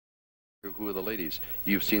Who are the ladies?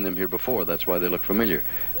 You've seen them here before. That's why they look familiar.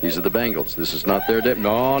 These are the Bangles. This is not their day.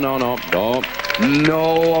 No.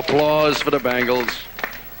 No applause for the Bangles.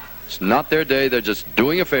 It's not their day. They're just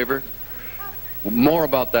doing a favor. More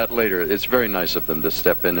about that later. It's very nice of them to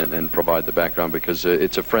step in and provide the background because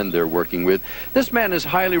it's a friend they're working with. This man is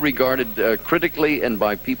highly regarded critically and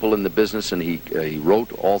by people in the business, and he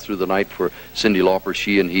wrote all through the night for Cyndi Lauper.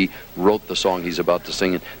 He wrote the song he's about to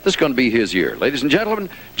sing. And this is going to be his year. Ladies and gentlemen,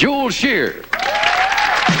 Jules Shear.